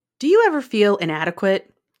Do you ever feel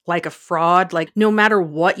inadequate? Like a fraud? Like no matter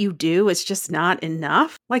what you do, it's just not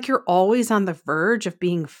enough? Like you're always on the verge of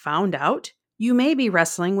being found out? You may be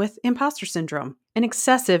wrestling with imposter syndrome, an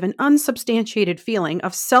excessive and unsubstantiated feeling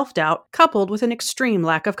of self doubt coupled with an extreme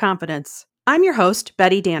lack of confidence. I'm your host,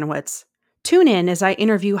 Betty Danowitz. Tune in as I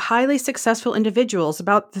interview highly successful individuals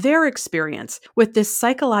about their experience with this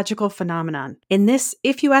psychological phenomenon. In this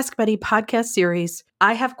If You Ask Betty podcast series,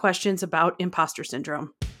 I have questions about imposter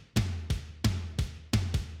syndrome.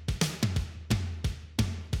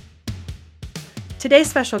 Today's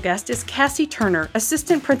special guest is Cassie Turner,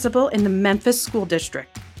 assistant principal in the Memphis School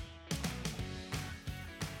District.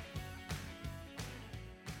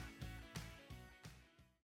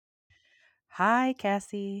 Hi,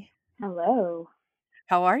 Cassie. Hello.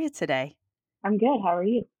 How are you today? I'm good. How are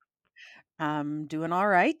you? I'm doing all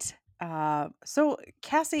right. So,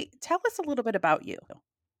 Cassie, tell us a little bit about you.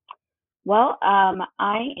 Well,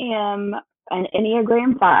 I am an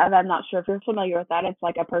Enneagram 5. I'm not sure if you're familiar with that. It's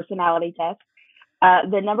like a personality test.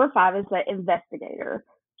 The number 5 is the investigator.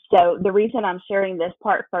 So the reason I'm sharing this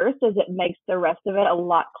part first is it makes the rest of it a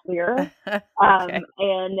lot clearer. Okay.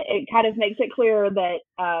 And it kind of makes it clearer that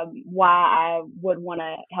why I would want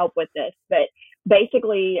to help with this. But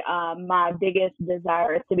basically, my biggest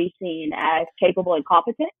desire is to be seen as capable and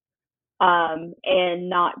competent, and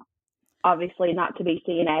not obviously not to be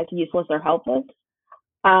seen as useless or helpless.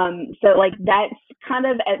 So like that's kind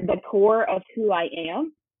of at the core of who I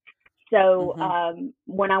am. So Mm-hmm.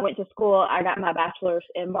 when I went to school, I got my bachelor's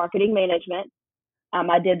in marketing management.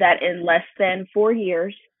 I did that in less than 4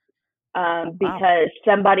 years Wow. because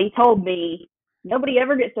somebody told me nobody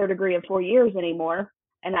ever gets their degree in 4 years anymore.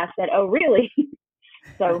 And I said, oh, really?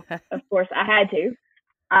 So, of course, I had to.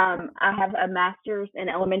 I have a master's in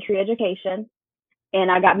elementary education,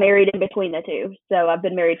 and I got married in between the two. So I've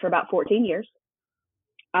been married for about 14 years.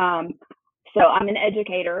 Um, so I'm an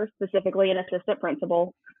educator, specifically an assistant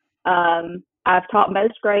principal. I've taught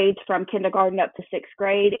most grades from kindergarten up to sixth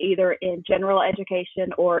grade, either in general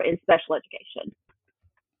education or in special education.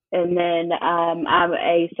 And then I'm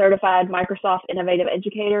a certified Microsoft Innovative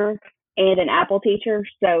Educator and an Apple teacher.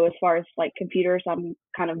 So as far as like computers, I'm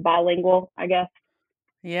kind of bilingual, I guess.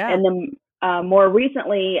 Yeah. And then more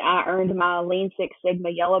recently, I earned my Lean Six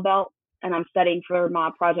Sigma Yellow Belt, and I'm studying for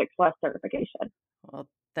my Project Plus certification. Well,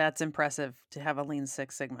 that's impressive to have a Lean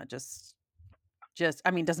Six Sigma.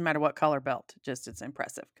 I mean, doesn't matter what color belt. Just it's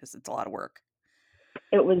impressive because it's a lot of work.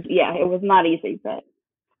 It was not easy, but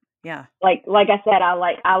Yeah. like I said,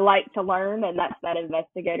 I like to learn, and that's that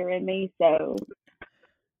investigator in me. So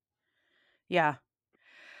Yeah.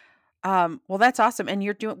 Well, that's awesome. And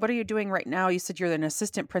what are you doing right now? You said you're an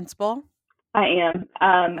assistant principal. I am.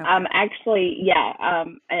 I'm Okay. actually,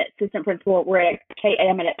 an assistant principal. We're at a K.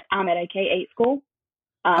 I'm at a K-8 school.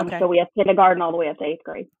 Okay. So we have kindergarten all the way up to eighth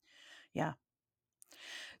grade. Yeah.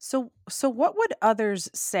 So what would others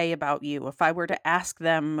say about you if I were to ask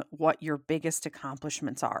them what your biggest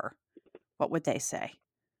accomplishments are? What would they say?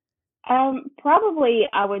 Probably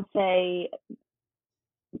I would say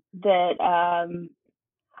that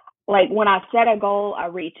like when I set a goal, I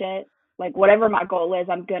reach it. Like whatever my goal is,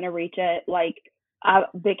 I'm gonna reach it. Like I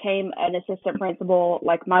became an assistant principal.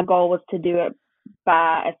 Like my goal was to do it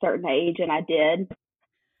by a certain age, and I did.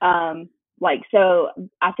 Like so,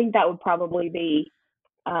 I think that would probably be.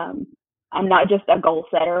 Um, I'm not just a goal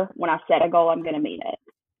setter. When I set a goal, I'm gonna meet it.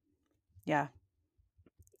 Yeah.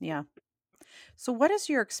 Yeah. So what has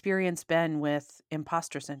your experience been with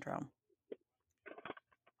imposter syndrome?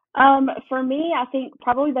 For me, I think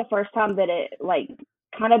probably the first time that it like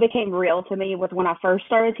kind of became real to me was when I first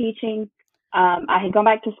started teaching. I had gone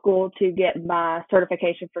back to school to get my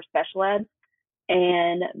certification for special ed,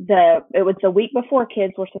 and it was the week before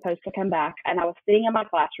kids were supposed to come back, and I was sitting in my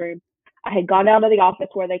classroom. I had gone down to the office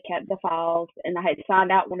where they kept the files, and I had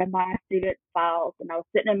signed out one of my students' files, and I was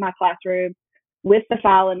sitting in my classroom with the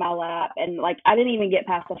file in my lap, and like I didn't even get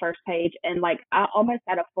past the first page, and like I almost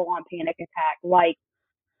had a full-on panic attack. Like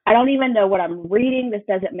I don't even know what I'm reading. This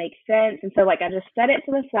doesn't make sense. And so like I just set it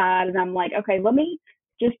to the side and I'm like, okay, let me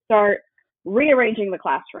just start rearranging the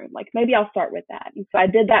classroom. Like maybe I'll start with that. And so I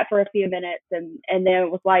did that for a few minutes and then it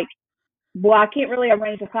was like, well, I can't really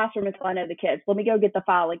arrange the classroom until I know the kids. Let me go get the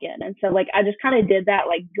file again. And so like I just kind of did that,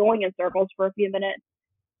 like going in circles for a few minutes.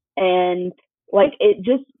 And like it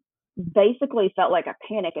just basically felt like a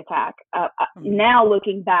panic attack. Mm, Now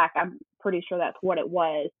looking back, I'm pretty sure that's what it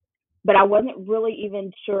was, but I wasn't really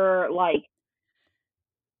even sure. Like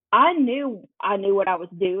I knew what I was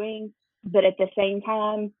doing, but at the same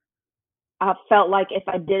time, I felt like if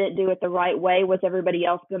I didn't do it the right way, was everybody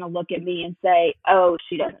else going to look at me and say, "Oh,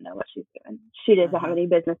 she doesn't know what she's doing. She doesn't have Uh-huh. any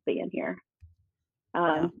business being here."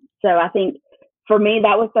 Yeah. So I think for me,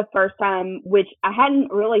 that was the first time, which I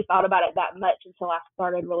hadn't really thought about it that much until I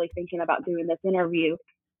started really thinking about doing this interview.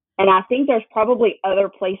 And I think there's probably other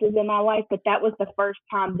places in my life, but that was the first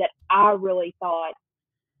time that I really thought,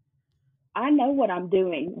 I know what I'm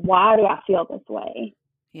doing. Why do I feel this way?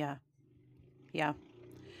 Yeah. Yeah.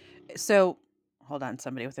 So, hold on.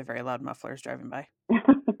 Somebody with a very loud muffler is driving by.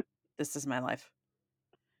 This is my life.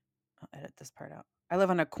 I'll edit this part out. I live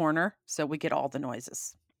on a corner, so we get all the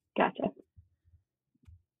noises. Gotcha.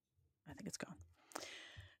 I think it's gone.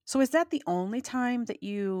 So, is that the only time that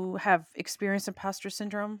you have experienced imposter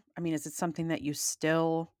syndrome? I mean, is it something that you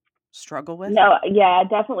still struggle with? No, yeah, I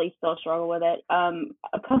definitely still struggle with it.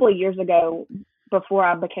 A couple of years ago, before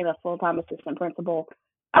I became a full time assistant principal,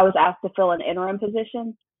 I was asked to fill an interim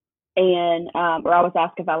position, and or I was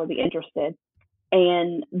asked if I would be interested,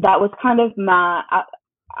 and that was kind of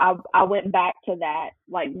I went back to that,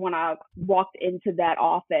 like when I walked into that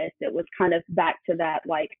office, it was kind of back to that,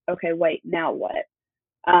 like, okay, wait, now what?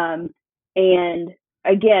 Um, and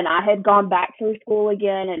again, I had gone back through school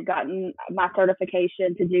again and gotten my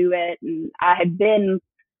certification to do it. And I had been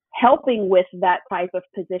helping with that type of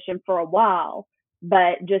position for a while,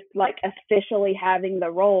 but just like officially having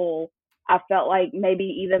the role, I felt like maybe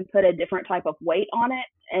even put a different type of weight on it.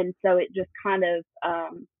 And so it just kind of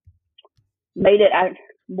made it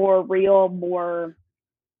more real, more,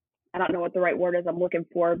 I don't know what the right word is I'm looking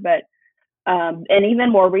for, but and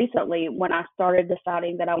even more recently, when I started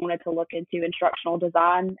deciding that I wanted to look into instructional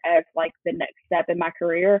design as like the next step in my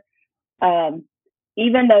career, um,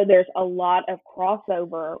 even though there's a lot of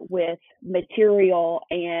crossover with material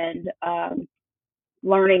and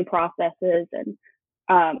learning processes, and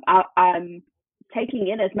I'm taking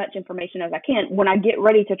in as much information as I can. When I get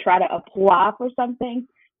ready to try to apply for something,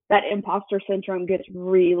 that imposter syndrome gets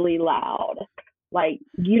really loud. Like,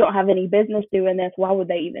 you don't have any business doing this. Why would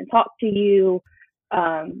they even talk to you?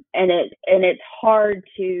 And it's hard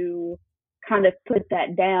to kind of put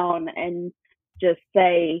that down and just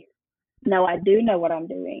say, no, I do know what I'm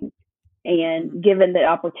doing. Mhm. And given the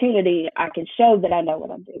opportunity, I can show that I know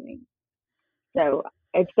what I'm doing. So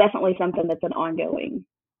it's definitely something that's an ongoing.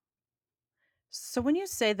 So, when you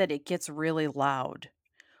say that it gets really loud,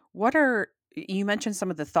 what are you mentioned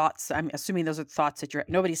some of the thoughts? I'm assuming those are thoughts that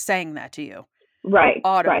nobody's saying that to you Right, right,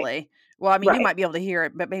 audibly. Well, I mean, you right. might be able to hear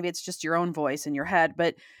it, but maybe it's just your own voice in your head.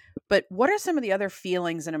 But what are some of the other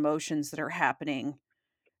feelings and emotions that are happening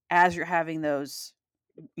as you're having those,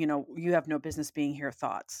 you have no business being here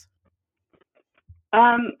thoughts?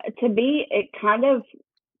 Um, to me, it kind of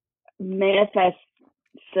manifests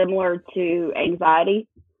similar to anxiety.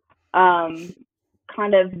 Um,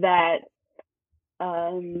 Kind of that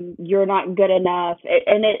you're not good enough,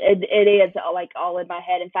 and it is like all in my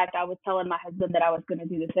head. In fact, I was telling my husband that I was going to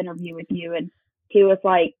do this interview with you, and he was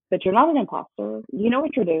like, "But you're not an imposter. You know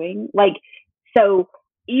what you're doing." Like, so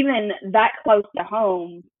even that close to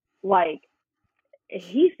home, like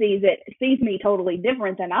he sees me totally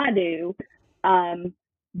different than I do. Um,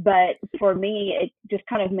 but for me, it just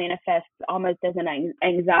kind of manifests almost as an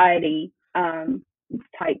anxiety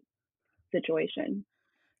type situation.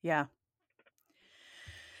 Yeah.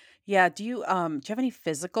 Yeah. Do you have any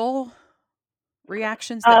physical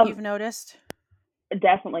reactions that Um, you've noticed?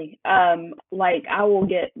 Definitely. Like I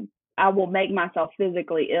will make myself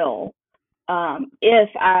physically ill if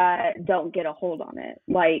I don't get a hold on it.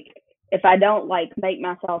 Like if I don't like make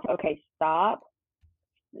myself, okay, stop,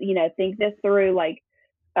 think this through. Like,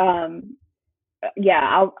 um,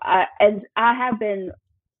 yeah, and I have been,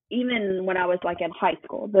 even when I was like in high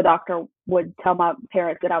school, the doctor would tell my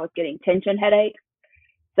parents that I was getting tension headaches.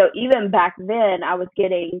 So even back then, I was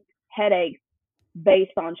getting headaches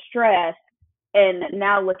based on stress. And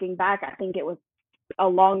now looking back, I think it was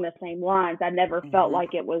along the same lines. I never felt Hmm.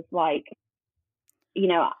 like it was like, you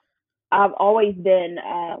know, I've always been,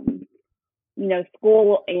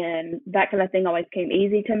 school and that kind of thing always came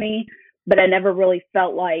easy to me, but I never really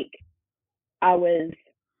felt like I was,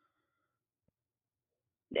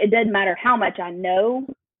 it doesn't matter how much I know,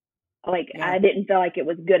 like Yeah. I didn't feel like it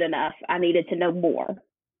was good enough. I needed to know more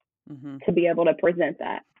Hmm. to be able to present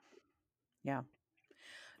that. Yeah.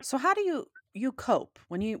 So how do you cope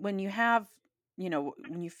when you have,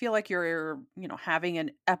 when you feel like you're, having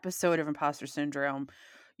an episode of imposter syndrome?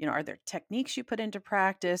 Are there techniques you put into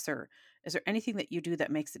practice, or is there anything that you do that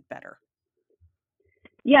makes it better?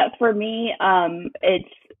 Yeah, for me, it's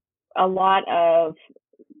a lot of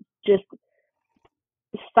just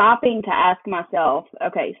stopping to ask myself,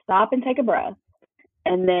 okay, stop and take a breath,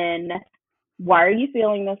 and then why are you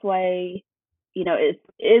feeling this way?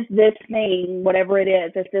 Is this thing, whatever it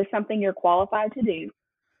is this something you're qualified to do?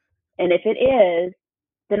 And if it is,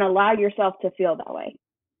 then allow yourself to feel that way.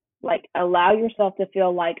 Like, allow yourself to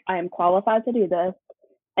feel like I am qualified to do this,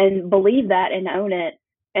 and believe that and own it.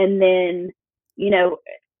 And then, you know,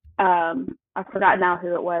 I forgot now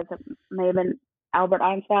who it was. It may have been Albert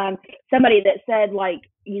Einstein, somebody that said, like,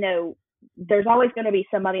 there's always going to be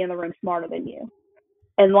somebody in the room smarter than you.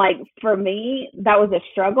 And like, for me, that was a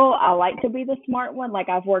struggle. I like to be the smart one. Like,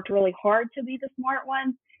 I've worked really hard to be the smart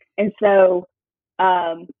one. And so,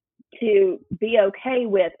 to be okay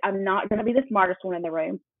with, I'm not going to be the smartest one in the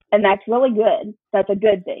room. And that's really good. That's a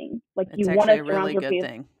good thing. Like, It's you want actually to a surround really your good people.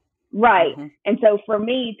 thing. Right. Mm-hmm. And so for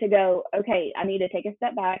me to go, okay, I need to take a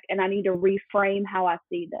step back and I need to reframe how I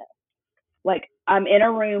see this. Like, I'm in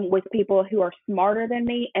a room with people who are smarter than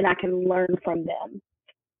me and I can learn from them,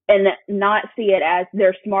 and not see it as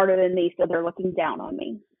they're smarter than me, so they're looking down on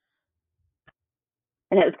me.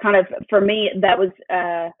 And it was kind of, for me, that was,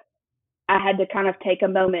 I had to kind of take a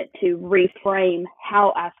moment to reframe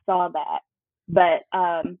how I saw that. But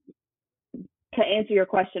to answer your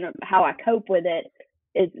question of how I cope with it,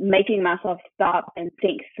 is making myself stop and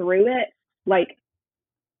think through it. Like,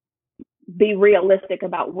 be realistic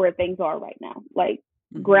about where things are right now. Like,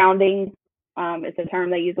 mm-hmm. Grounding, it's a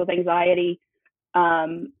term they use with anxiety.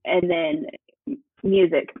 And then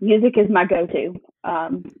music. Music is my go-to.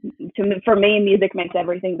 For me, music makes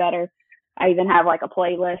everything better. I even have like a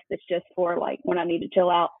playlist that's just for like when I need to chill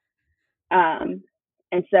out.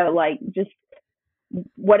 And so, like, just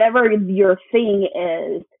whatever your thing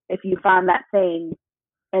is, if you find that thing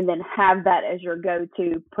and then have that as your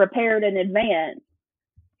go-to, prepared in advance,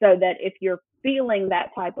 so that if you're feeling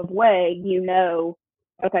that type of way,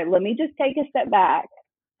 okay, let me just take a step back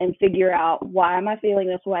and figure out, why am I feeling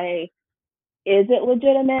this way? Is it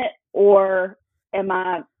legitimate, or am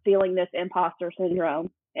I feeling this imposter syndrome?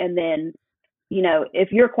 And then,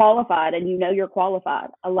 if you're qualified and you're qualified,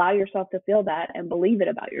 allow yourself to feel that and believe it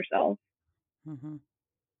about yourself. Mm-hmm.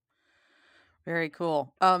 Very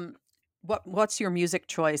cool. What's your music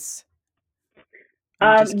choice?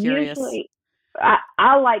 I'm just curious. Usually,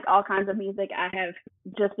 I like all kinds of music. I have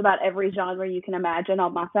just about every genre you can imagine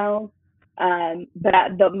on my phone.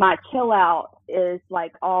 But my chill out is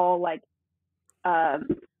like all like,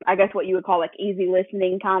 I guess what you would call like easy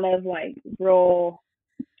listening, kind of like real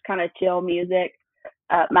kind of chill music.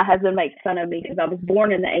 My husband makes fun of me because I was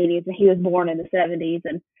born in the 80s and he was born in the 70s.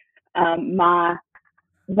 And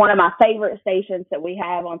one of my favorite stations that we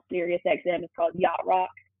have on Sirius XM is called Yacht Rock.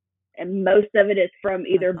 And most of it is from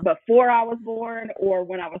either before I was born or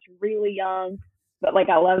when I was really young. But like,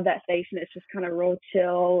 I love that station. It's just kind of real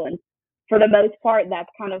chill. And for the most part, that's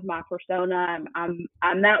kind of my persona.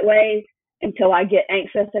 I'm that way until I get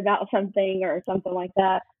anxious about something or something like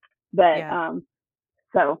that. But yeah.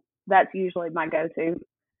 So that's usually my go-to.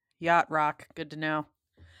 Yacht Rock. Good to know.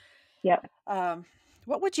 Yep.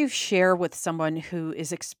 What would you share with someone who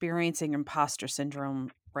is experiencing imposter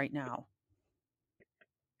syndrome right now?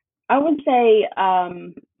 I would say,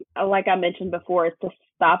 like I mentioned before, is to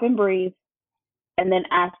stop and breathe and then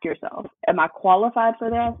ask yourself, am I qualified for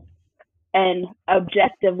this? And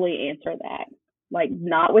objectively answer that. Like,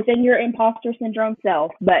 not within your imposter syndrome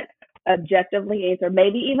self, but objectively answer.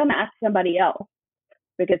 Maybe even ask somebody else,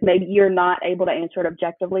 because maybe you're not able to answer it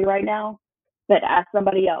objectively right now, but ask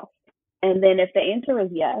somebody else. And then if the answer is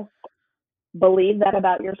yes, believe that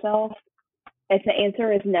about yourself. If the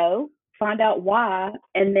answer is no, find out why.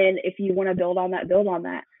 And then if you want to build on that, build on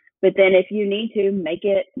that. But then if you need to, make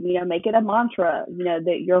it a mantra,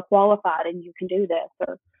 that you're qualified and you can do this,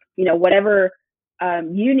 or, whatever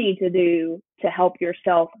you need to do to help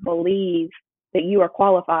yourself believe that you are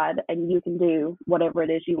qualified and you can do whatever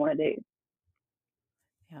it is you want to do.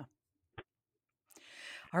 Yeah.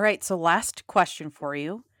 All right. So last question for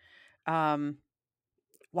you.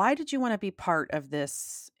 Why did you want to be part of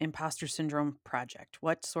this imposter syndrome project?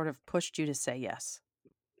 What sort of pushed you to say yes?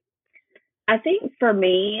 I think for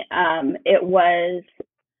me, it was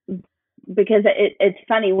because it's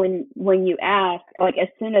funny when you ask, like, as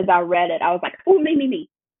soon as I read it, I was like, oh, me,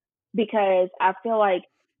 because I feel like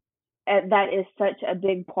that is such a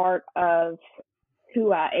big part of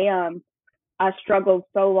who I am. I struggled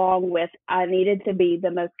so long with, I needed to be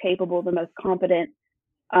the most capable, the most competent,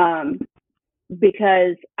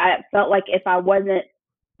 because I felt like if I wasn't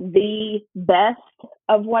the best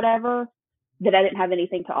of whatever, that I didn't have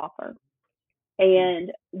anything to offer.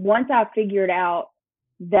 And once I figured out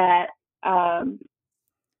that,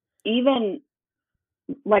 even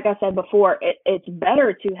like I said before, it's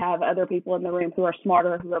better to have other people in the room who are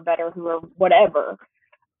smarter, who are better, who are whatever.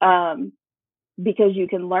 because you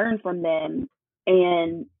can learn from them.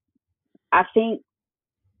 And I think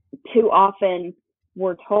too often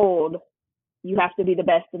we're told you have to be the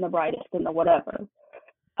best and the brightest and the whatever.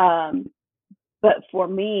 But for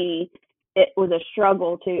me, it was a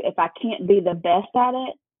struggle to, if I can't be the best at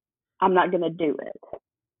it, I'm not going to do it.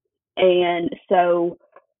 And so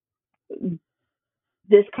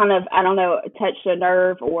this kind of, I don't know, touched a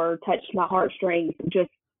nerve or touched my heartstrings, just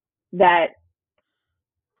that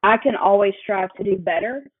I can always strive to do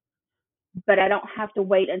better, but I don't have to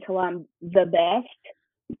wait until I'm the best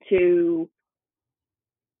to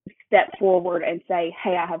step forward and say,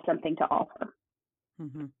 hey, I have something to offer.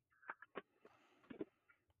 Mm-hmm.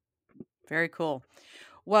 Very cool.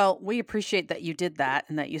 Well, we appreciate that you did that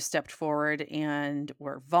and that you stepped forward and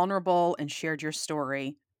were vulnerable and shared your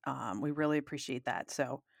story. We really appreciate that.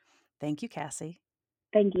 So thank you, Cassie.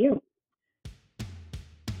 Thank you.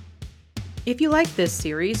 If you like this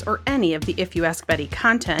series or any of the If You Ask Betty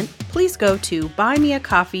content, please go to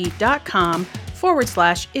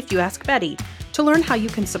buymeacoffee.com/If You Ask Betty to learn how you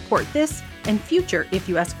can support this and future If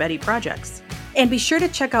You Ask Betty projects. And be sure to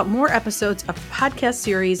check out more episodes of the podcast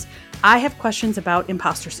series, I Have Questions About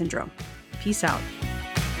Imposter Syndrome. Peace out.